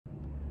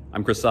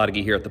I'm Chris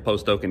Sadeghi here at the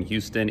Post Oak in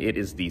Houston. It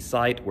is the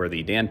site where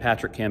the Dan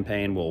Patrick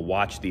campaign will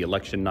watch the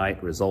election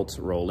night results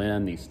roll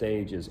in. The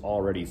stage is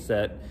already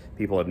set.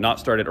 People have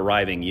not started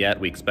arriving yet.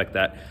 We expect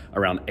that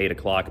around 8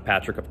 o'clock.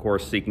 Patrick, of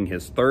course, seeking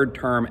his third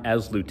term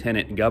as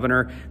lieutenant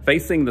governor,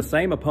 facing the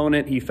same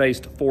opponent he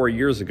faced 4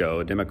 years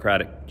ago,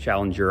 Democratic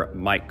challenger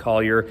Mike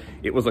Collier.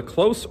 It was a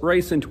close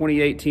race in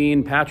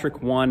 2018.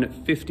 Patrick won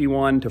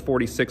 51 to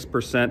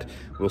 46%.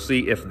 We'll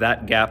see if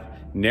that gap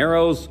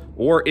narrows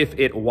or if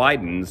it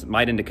widens.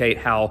 Might indicate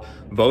how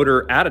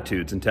voter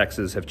attitudes in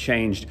Texas have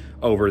changed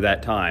over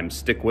that time.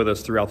 Stick with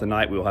us throughout the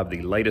night. We'll have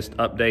the latest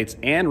updates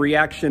and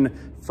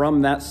reaction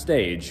from that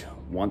stage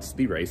once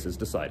the race is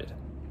decided.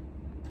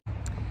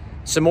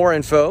 Some more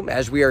info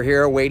as we are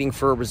here waiting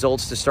for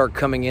results to start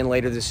coming in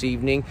later this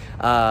evening.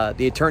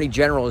 The Attorney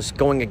General is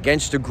going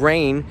against the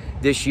grain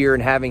this year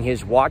and having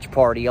his watch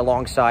party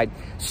alongside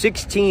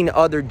 16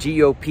 other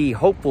GOP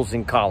hopefuls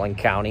in Collin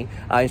County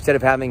instead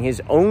of having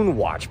his own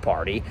watch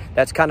party.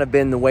 That's kind of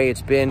been the way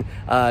it's been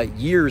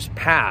years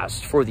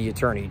past for the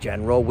Attorney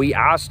General. We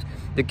asked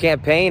the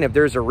campaign if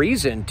there's a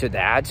reason to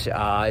that.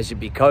 Is it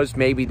because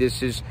maybe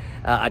this is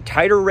a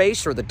tighter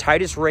race or the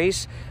tightest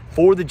race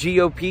for the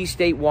GOP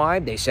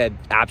statewide? They said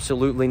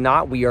absolutely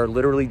not. We are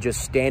literally just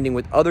standing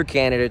with other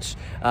candidates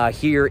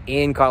here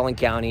in Collin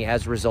County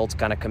as results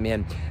kind of come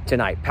in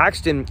tonight.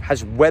 Paxton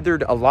has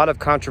weathered a lot of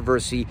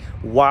controversy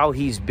while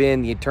he's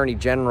been the Attorney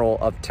General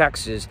of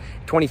Texas.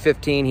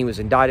 2015, he was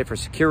indicted for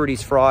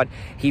securities fraud.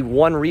 He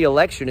won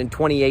re-election in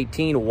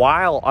 2018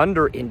 while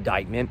under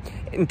indictment.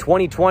 In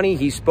 2020,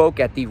 he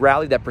spoke at the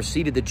rally that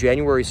preceded the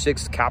January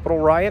 6th Capitol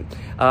riot.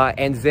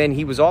 And then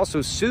he was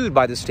also sued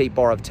by the State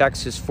Bar of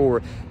Texas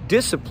for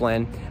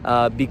discipline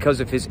because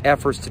of his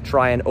efforts to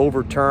try and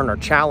overturn or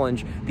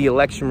challenge the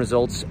election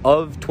results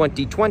of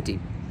 2020.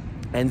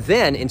 And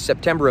then in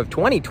September of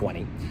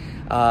 2020,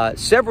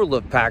 several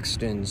of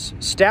Paxton's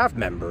staff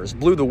members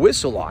blew the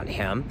whistle on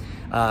him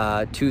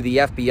to the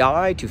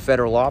FBI, to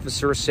federal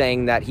officers,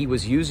 saying that he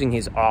was using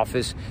his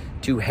office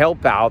to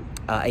help out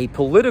a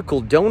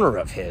political donor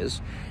of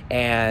his,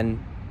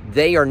 and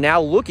they are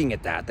now looking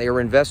at that. They are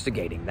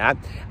investigating that.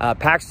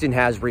 Paxton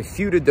has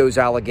refuted those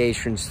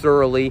allegations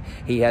thoroughly.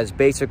 He has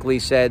basically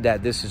said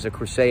that this is a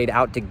crusade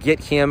out to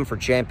get him for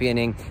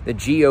championing the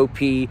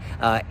GOP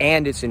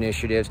and its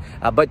initiatives.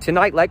 But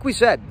tonight, like we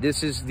said,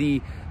 this is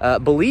the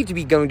believed to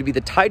be going to be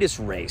the tightest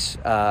race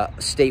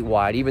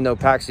statewide, even though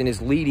Paxton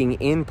is leading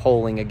in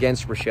polling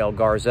against Rochelle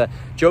Garza.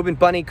 Jobin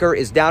Bunniker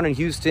is down in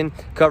Houston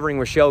covering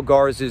Rochelle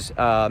Garza's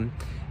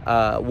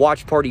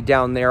watch party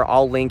down there.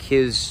 I'll link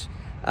his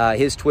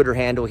Twitter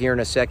handle here in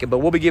a second, but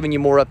we'll be giving you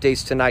more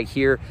updates tonight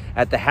here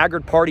at the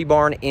Haggard Party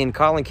Barn in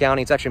Collin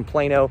County. It's actually in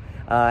Plano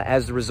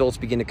as the results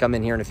begin to come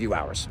in here in a few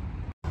hours.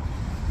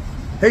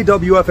 Hey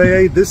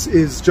WFAA, this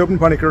is Jobin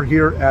Bunniker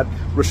here at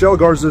Rochelle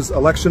Garza's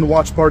election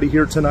watch party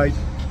here tonight,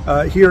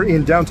 here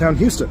in downtown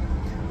Houston.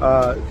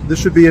 This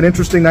should be an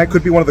interesting night,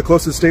 could be one of the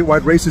closest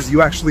statewide races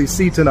you actually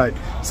see tonight,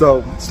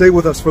 so stay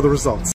with us for the results.